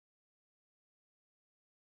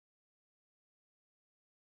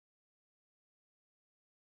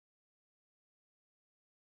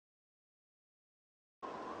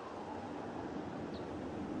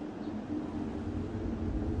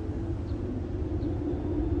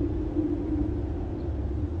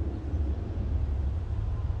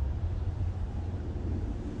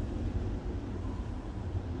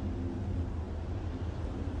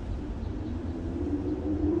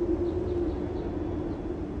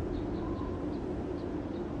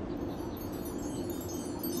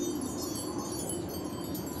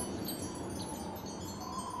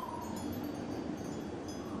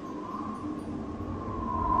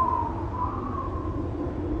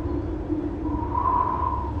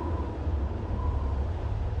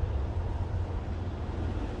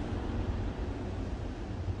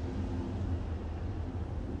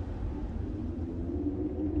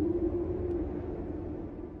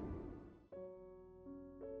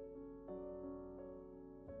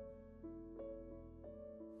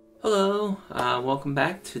Hello, welcome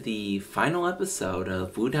back to the final episode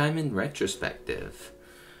of Blue Diamond Retrospective.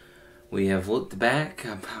 We have looked back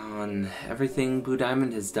upon everything Blue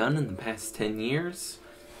Diamond has done in the past 10 years.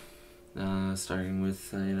 Starting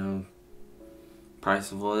with,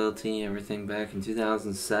 Price of Loyalty, everything back in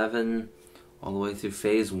 2007, all the way through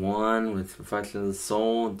Phase 1 with Reflection of the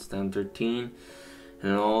Soul in 2013, and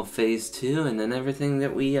then all of Phase 2, and then everything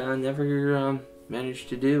that we never managed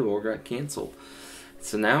to do or got canceled.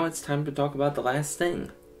 So now it's time to talk about the last thing,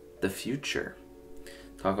 the future.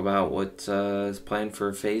 Talk about what is planned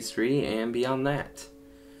for Phase 3 and beyond that.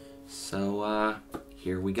 So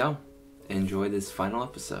here we go. Enjoy this final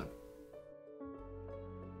episode.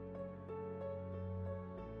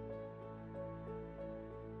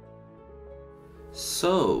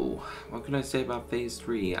 So, what can I say about Phase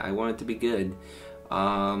 3? I want it to be good.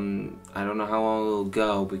 I don't know how long it'll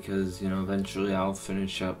go because, eventually I'll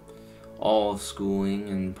finish up all of schooling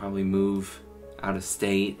and probably move out of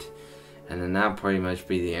state, and then that'll pretty much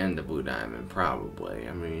be the end of Blue Diamond, probably.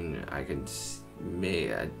 I mean, I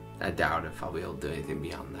doubt if I'll be able to do anything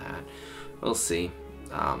beyond that. We'll see.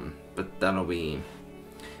 But that'll be,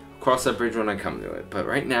 cross that bridge when I come to it. But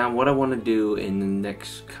right now, what I want to do in the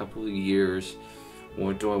next couple of years,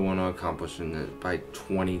 what do I want to accomplish by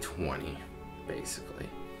 2020, basically.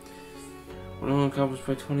 What do I want to accomplish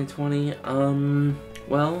by 2020?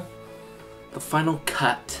 Well, the final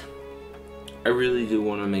cut. I really do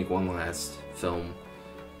want to make one last film.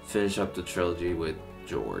 Finish up the trilogy with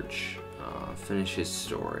George. Finish his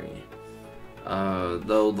story.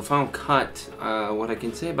 Though the final cut, what I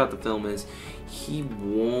can say about the film is he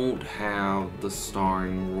won't have the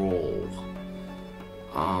starring role.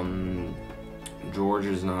 George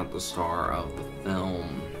is not the star of the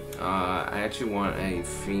film. I actually want a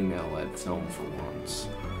female-led film for once.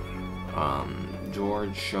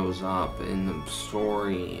 George shows up in the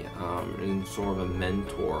story in sort of a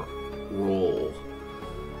mentor role,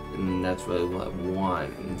 and that's really what I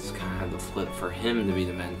want. And it's kind of the flip for him to be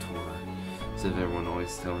the mentor, instead of everyone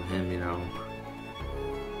always telling him,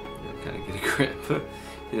 kind of get a grip.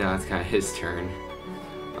 It's kind of his turn.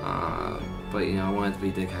 But I want it to be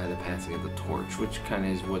the kind of the passing of the torch, which kind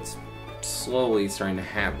of is what's slowly starting to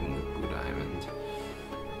happen with Blue Diamond.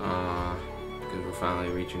 Because we're finally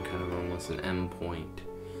reaching kind of almost an end point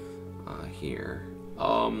here.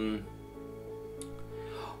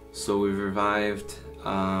 So we've revived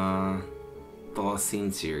the Lost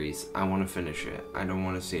Scene series. I want to finish it. I don't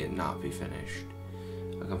want to see it not be finished.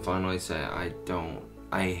 I can finally say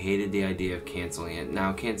I hated the idea of canceling it.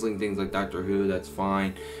 Now, canceling things like Doctor Who, that's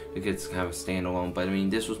fine, because it's kind of a standalone, but I mean,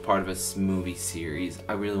 this was part of a movie series.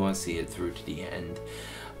 I really want to see it through to the end.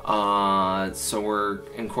 So we're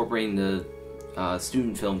incorporating the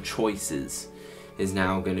student film Choices is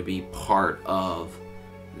now going to be part of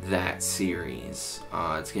that series.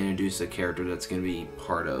 It's going to introduce a character that's going to be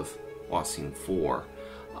part of Lost Scene 4.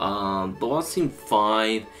 The Lost Scene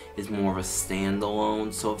 5 is more of a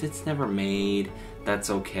standalone, so if it's never made,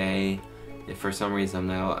 that's okay. If for some reason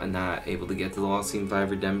I'm not able to get to the Lost Scene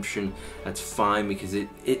 5 Redemption, that's fine, because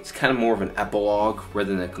it's kind of more of an epilogue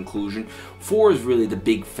rather than a conclusion. 4 is really the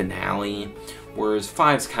big finale, whereas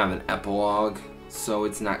 5 is kind of an epilogue, so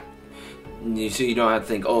it's not, so you don't have to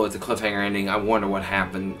think, oh, it's a cliffhanger ending, I wonder what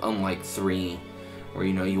happened, unlike 3, where,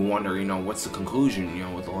 you wonder, what's the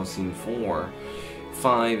conclusion, with the Lost Scene 4.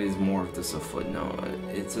 5 is more of just a footnote.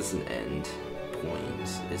 It's just an end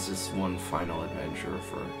point. It's just one final adventure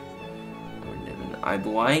for Niven. I'd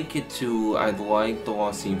like the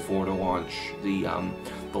Lost Scene 4 to launch the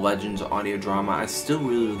Legends audio drama. I still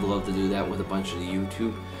really would love to do that with a bunch of the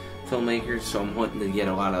YouTube filmmakers, so I'm wanting to get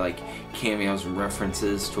a lot of cameos and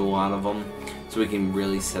references to a lot of them, so we can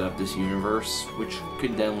really set up this universe, which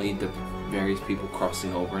could then lead to various people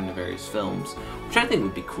crossing over into various films, which I think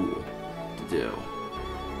would be cool to do.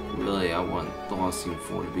 Really, I want the Lost Scene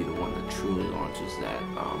 4 to be the one that truly launches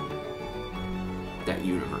that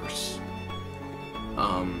universe.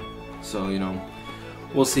 So,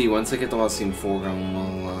 we'll see. Once I get the Lost Scene 4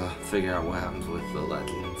 going, we'll figure out what happens with the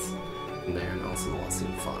Legends from there, and also the Lost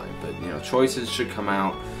Scene 5. But, Choices should come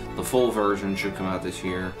out. The full version should come out this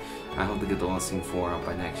year. I hope to get the Lost Scene 4 out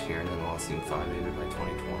by next year, and then the Lost Scene 5 maybe by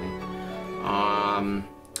 2020.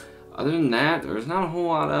 Other than that, there's not a whole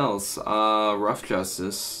lot else. Rough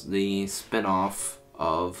Justice, the spin-off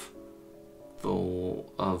of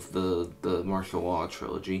the martial law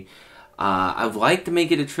trilogy. I'd like to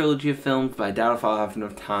make it a trilogy of films, but I doubt if I'll have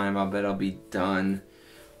enough time. I'll bet I'll be done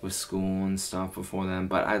with school and stuff before then.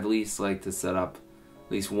 But I'd at least like to set up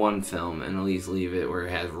at least one film and at least leave it where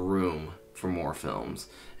it has room for more films.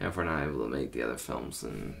 And if we're not able to make the other films,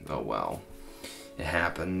 then oh well. it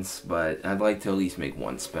happens, but I'd like to at least make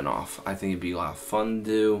one spin-off. I think it'd be a lot of fun to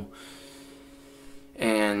do,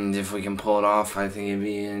 and if we can pull it off, I think it'd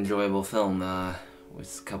be an enjoyable film,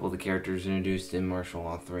 with a couple of the characters introduced in Martial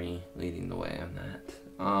Law 3 leading the way on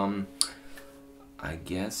that. I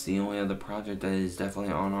guess the only other project that is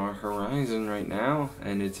definitely on our horizon right now,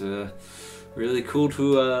 and it's really cool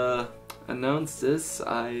to announce this.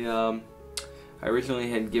 I originally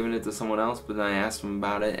had given it to someone else, but then I asked them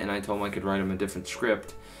about it, and I told them I could write them a different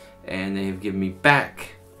script, and they have given me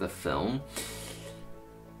back the film.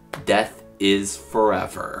 Death is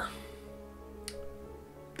Forever.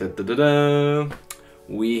 Da-da-da-da.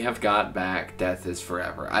 We have got back Death is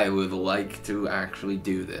Forever. I would like to actually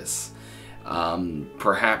do this.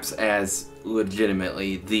 Perhaps as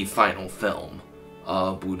legitimately the final film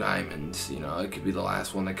of Blue Diamond. You know, it could be the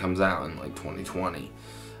last one that comes out in like 2020.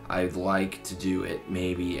 I'd like to do it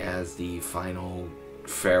maybe as the final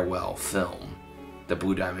farewell film that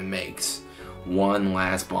Blue Diamond makes. One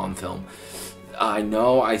last Bond film. I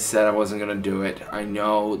know I said I wasn't going to do it. I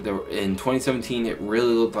know in 2017 it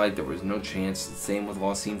really looked like there was no chance. Same with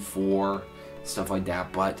Lost Scene 4, stuff like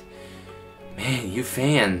that. But man, you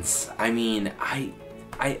fans, I mean, I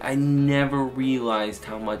never realized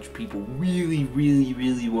how much people really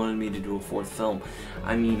wanted me to do a fourth film.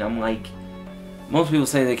 I mean, I'm like, most people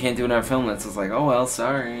say they can't do another film. That's just like, oh well,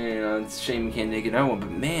 sorry, you know, it's a shame we can't make another one.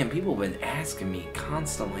 But man, people have been asking me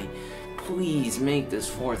constantly, please make this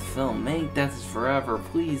fourth film. Make Death is Forever.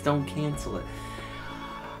 Please don't cancel it.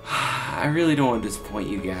 I really don't want to disappoint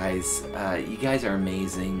you guys. You guys are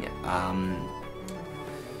amazing.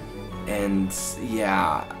 And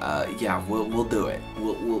yeah, we'll do it.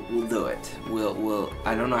 We'll do it. We'll.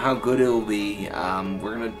 I don't know how good it will be.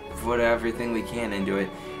 We're gonna put everything we can into it.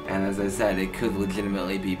 And as I said, it could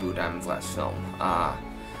legitimately be Blue Diamond's last film.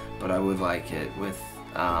 But I would like it with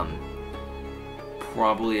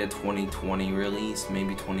probably a 2020 release,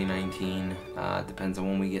 maybe 2019. Depends on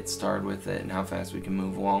when we get started with it and how fast we can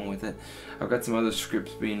move along with it. I've got some other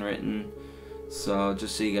scripts being written, so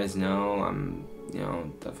just so you guys know, I'm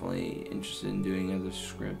definitely interested in doing other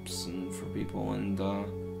scripts and for people and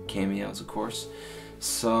cameos, of course.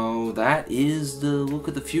 So that is the look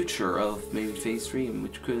at the future of maybe Phase 3,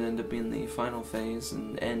 which could end up being the final phase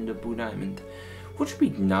and end of Blue Diamond, which would be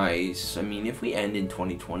nice. I mean, if we end in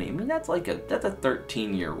 2020, I mean that's a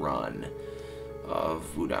 13-year run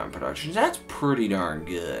of Blue Diamond Productions. That's pretty darn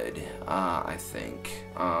good, I think,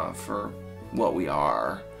 for what we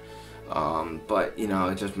are. But you know,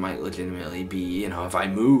 it just might legitimately be, you know, if I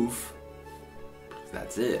move,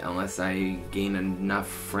 that's it. Unless I gain enough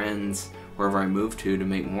friends wherever I move to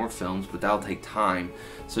make more films, but that'll take time.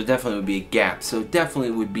 So it definitely would be a gap. So it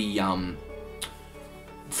definitely would be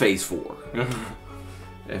Phase 4.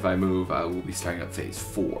 If I move, I will be starting up Phase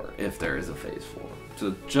 4, if there is a Phase 4.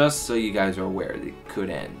 So just so you guys are aware, it could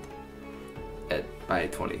end by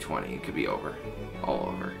 2020. It could be over, all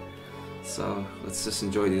over. So let's just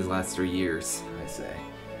enjoy these last 3 years, I say.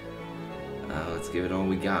 Let's give it all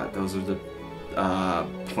we got. Those are the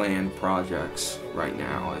planned projects right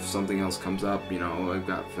now. If something else comes up, you know, I've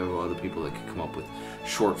got several other people that could come up with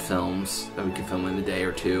short films that we can film in a day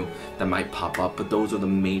or two that might pop up, but those are the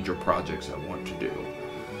major projects I want to do,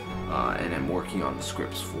 and I'm working on the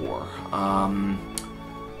scripts for.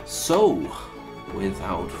 So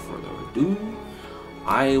without further ado,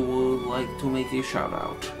 I would like to make a shout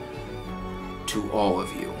out to all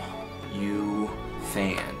of you, you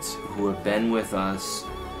fans who have been with us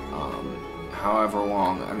however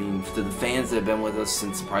long. I mean, to the fans that have been with us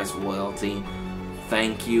since the Price of Loyalty,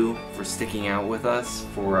 thank you for sticking out with us,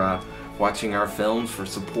 for watching our films, for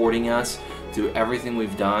supporting us through everything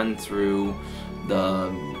we've done, through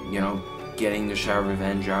the, you know, getting the Shadow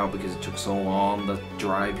Revenge out because it took so long, the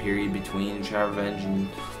dry period between Shadow Revenge and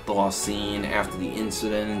The Lost Scene, after the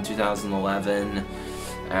incident in 2011,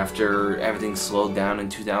 after everything slowed down in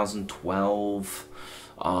 2012,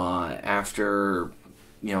 after,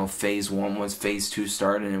 you know, Phase 1 was, Phase 2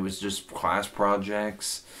 started and it was just class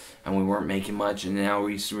projects and we weren't making much, and now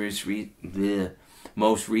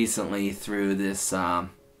most recently through this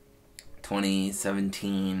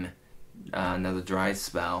 2017 another dry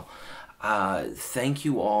spell. Thank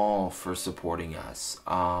you all for supporting us.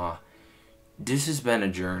 This has been a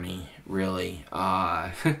journey, really.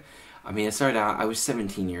 I mean, it started out, I was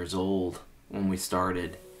 17 years old when we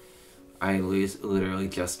started. I literally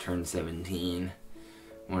just turned 17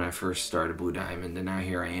 when I first started Blue Diamond, and now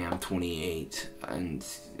here I am, 28, and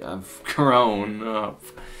I've grown up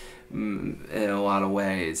in a lot of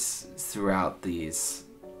ways throughout these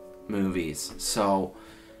movies. So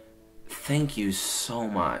thank you so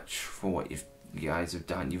much for what you guys have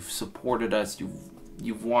done. You've supported us.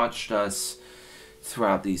 You've watched us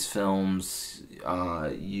throughout these films.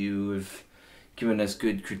 You've given us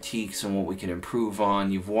good critiques on what we can improve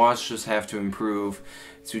on. You've watched us have to improve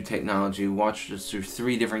through technology. You watched us through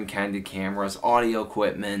 3 different kinds of cameras, audio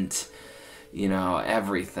equipment, you know,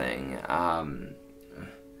 everything.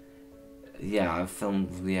 Yeah, I've filmed,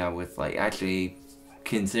 with, like, actually,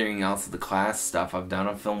 considering also the class stuff I've done,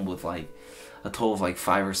 I've filmed with, like, a total of, like,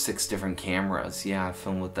 5 or 6 different cameras. Yeah, I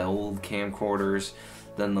filmed with the old camcorders,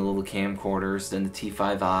 then the little camcorders, then the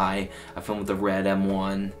T5i. I filmed with the red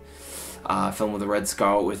M1. Filmed with a Red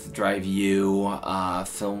Scarlet with Drive U.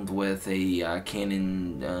 Filmed with a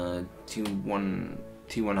Canon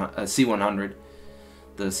C100.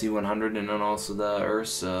 The C100, and then also the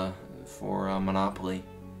Ursa for Monopoly.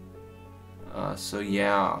 So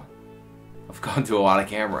yeah, I've gone through a lot of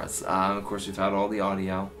cameras. Of course, we've had all the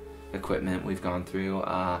audio equipment we've gone through.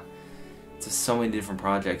 Just so many different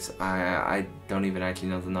projects. I don't even actually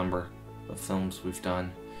know the number of films we've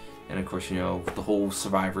done. And of course, you know, the whole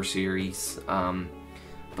Survivor series.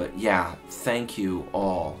 But yeah, thank you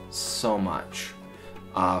all so much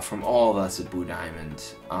from all of us at Blue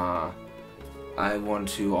Diamond. I want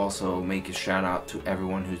to also make a shout out to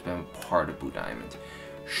everyone who's been a part of Blue Diamond.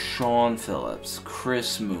 Sean Phillips,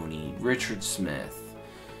 Chris Mooney, Richard Smith,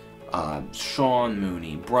 Sean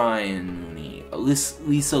Mooney, Brian Mooney,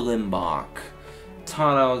 Lisa Limbach,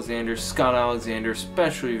 Todd Alexander, Scott Alexander,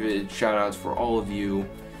 especially shout outs for all of you.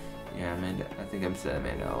 Yeah, Amanda, I think I'm saying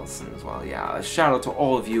Amanda Ellison as well. Yeah, a shout out to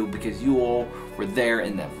all of you because you all were there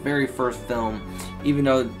in that very first film. Even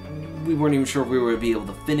though we weren't even sure if we were going to be able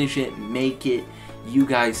to finish it, make it, you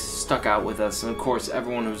guys stuck out with us. And of course,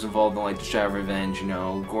 everyone who was involved in, like, The Shadow of Revenge, you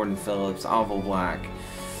know, Gordon Phillips, Alvo Black,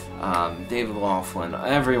 David Laughlin,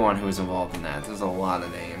 everyone who was involved in that. There's a lot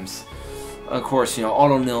of names. Of course, you know,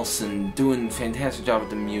 Otto Nilsson doing a fantastic job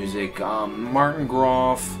with the music. Martin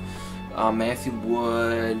Groff, Matthew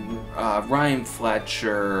Wood, Ryan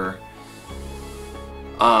Fletcher,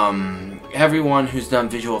 everyone who's done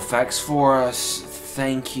visual effects for us,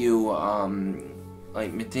 thank you.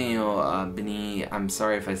 Like Matteo Bini, I'm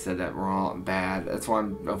sorry if I said that wrong, bad. That's why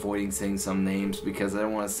I'm avoiding saying some names, because I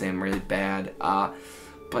don't want to say them really bad.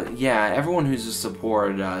 But yeah, everyone who's just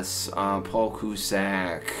supported us, Paul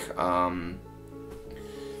Cusack,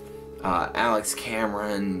 Alex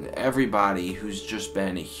Cameron, everybody who's just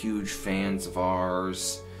been huge fans of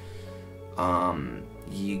ours.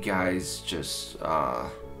 You guys just are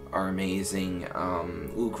amazing.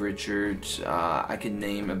 Luke Richards, I could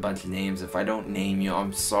name a bunch of names. If I don't name you,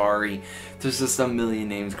 I'm sorry. There's just a million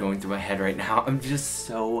names going through my head right now. I'm just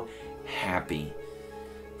so happy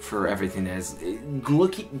for everything that is.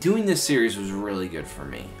 Doing this series was really good for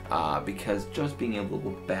me, because just being able to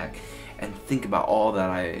look back and think about all that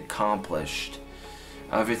I accomplished,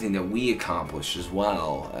 everything that we accomplished as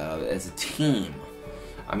well, as a team.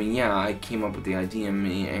 I mean, yeah, I came up with the idea,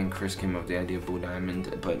 me and Chris came up with the idea of Blue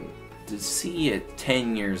Diamond, but to see it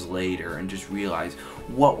 10 years later and just realize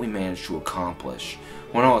what we managed to accomplish.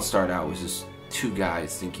 When all it started out was just 2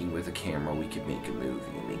 guys thinking with a camera we could make a movie,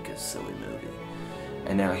 make a silly movie.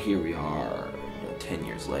 And now here we are, 10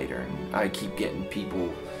 years later, and I keep getting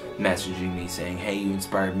people messaging me saying, hey, you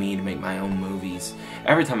inspired me to make my own movies.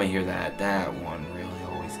 Every time I hear that, that one really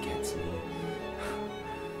always gets me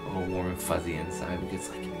all warm and fuzzy inside, because it's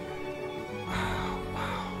like, wow,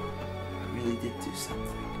 I really did do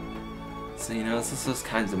something. So, you know, it's just those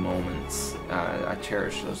kinds of moments. I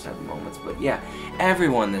cherish those type of moments. But yeah,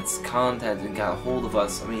 everyone that's contacted and got a hold of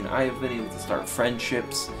us, I mean, I've been able to start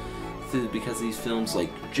friendships because of these films,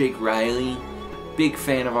 like Jake Riley, big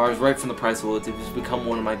fan of ours right from The Price of Loyalty, who's become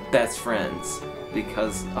one of my best friends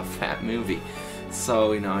because of that movie.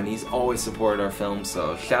 So, you know, and he's always supported our films,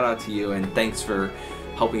 so shout out to you, and thanks for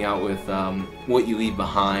helping out with What You Leave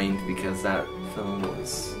Behind, because that film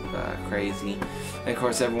was crazy. And of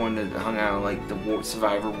course, everyone that hung out, like the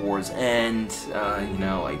Survivor Wars End, you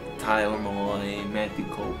know, like Tyler Malloy, Matthew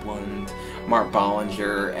Copeland, Mark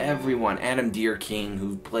Bollinger, everyone, Adam Deerking,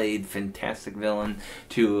 who played fantastic villain,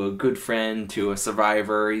 to a good friend, to a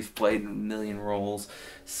survivor. He's played a million roles.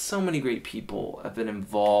 So many great people have been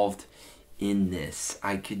involved in this.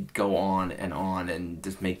 I could go on and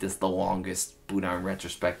just make this the longest Blue Diamond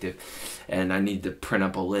retrospective, and I need to print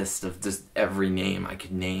up a list of just every name I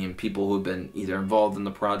could name, people who have been either involved in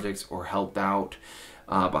the projects or helped out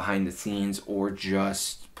behind the scenes, or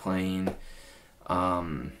just plain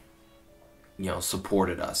you know,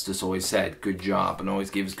 supported us, just always said good job and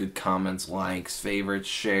always gave us good comments, likes, favorites,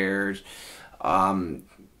 shares.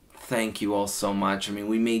 thank you all so much. I mean,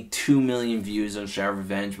 we made 2 million views on Shadow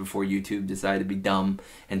Revenge before YouTube decided to be dumb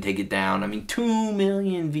and take it down. I mean, 2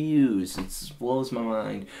 million views. It blows my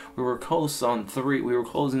mind. We were close on 3. We were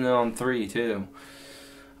closing in on 3 too.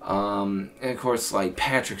 And of course, like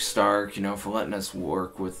Patrick Stark, you know, for letting us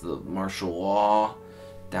work with the martial law.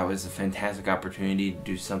 That was a fantastic opportunity to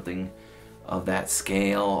do something of that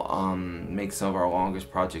scale. Make some of our longest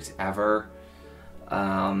projects ever.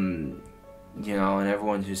 You know, and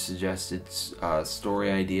everyone who suggested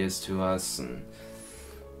story ideas to us and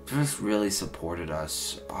just really supported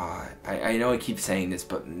us. I know I keep saying this,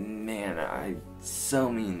 but man, I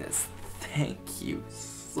so mean this. Thank you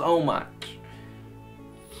so much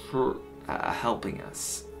for helping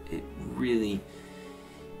us. It really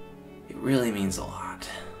means a lot.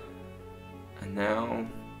 And now,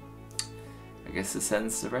 I guess this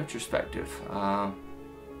ends the retrospective.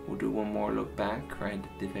 We'll do one more look back right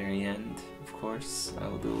at the very end, of course. I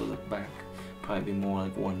will do a look back. Probably be more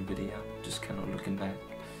like one video, just kind of looking back.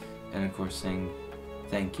 And of course saying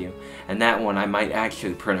thank you. And that one I might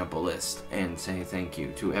actually print up a list and say thank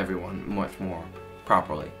you to everyone much more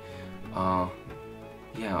properly.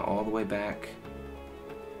 Yeah, all the way back.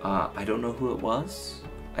 I don't know who it was.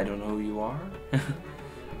 I don't know who you are.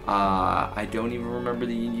 I don't even remember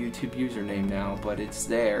the YouTube username now, but it's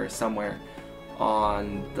there somewhere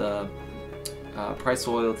on the Price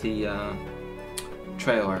Loyalty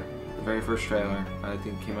trailer, the very first trailer. I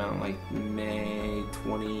think it came out like May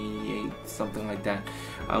 28th, something like that.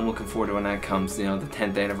 I'm looking forward to when that comes, you know, the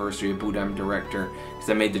 10th anniversary of Blue Diamond Director, because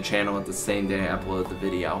I made the channel at the same day I uploaded the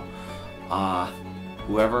video.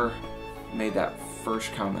 Whoever made that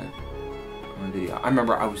first comment on the video, I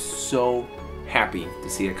remember I was so happy to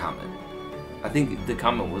see a comment. I think the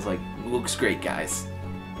comment was like, "Looks great, guys."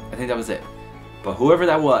 I think that was it. But whoever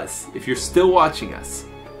that was, if you're still watching us,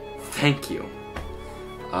 thank you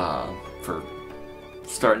for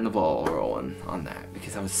starting the ball rolling on that,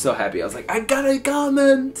 because I was so happy. I was like, I got a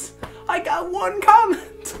comment! I got one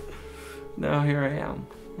comment! Now here I am.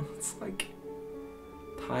 It's like,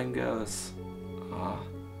 time goes.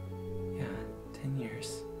 Yeah, 10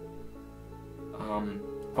 years.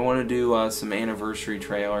 I want to do some anniversary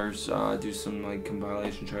trailers, do some like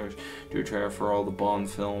compilation trailers, do a trailer for all the Bond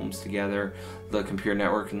films together, the Computer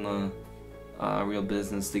Network and the Real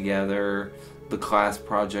Business together, the class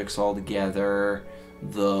projects all together,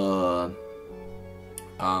 the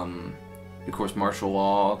of course martial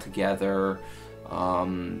law together,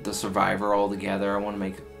 the Survivor all together. I want to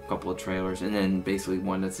make a couple of trailers, and then basically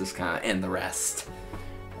one that's just kind of end the rest.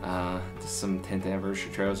 Just some 10th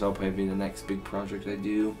anniversary trailers. That'll probably be the next big project I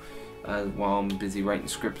do while I'm busy writing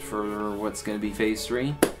scripts for what's going to be Phase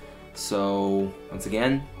 3. So, once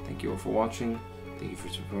again, thank you all for watching. Thank you for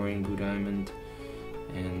supporting Blue Diamond.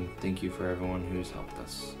 And thank you for everyone who's helped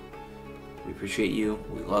us. We appreciate you.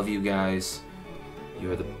 We love you guys.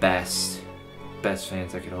 You are the best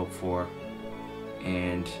fans I could hope for.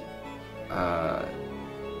 And,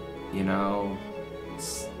 you know,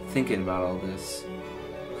 thinking about all this,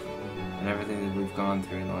 and everything that we've gone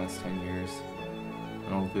through in the last 10 years,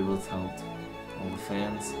 and all the people it's helped, all the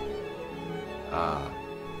fans.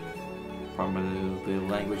 Probably a little bit of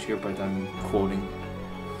language here, but I'm quoting.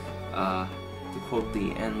 To quote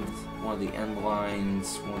the end, one of the end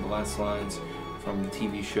lines, one of the last lines from the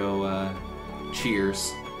TV show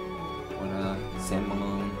Cheers, what Sam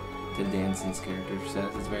Malone, Ted Danson's character, says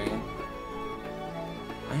at the very end.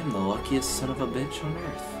 I am the luckiest son of a bitch on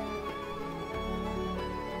earth.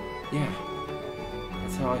 Yeah,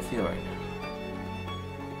 that's how I feel right now.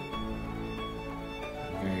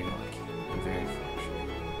 I'm very lucky, I'm very fortunate,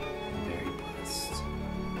 I'm very blessed to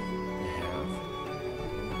have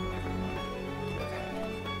everyone that I've had.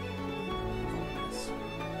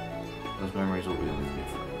 Those memories will be with me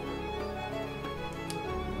forever.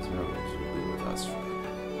 Those memories will be with us forever.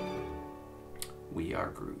 We are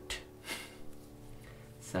Groot.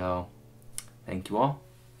 So, thank you all.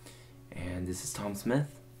 And this is Tom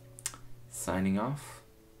Smith, signing off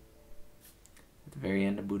at the very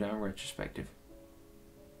end of Blue Diamond Retrospective.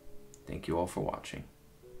 Thank you all for watching.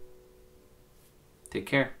 Take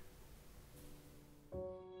care.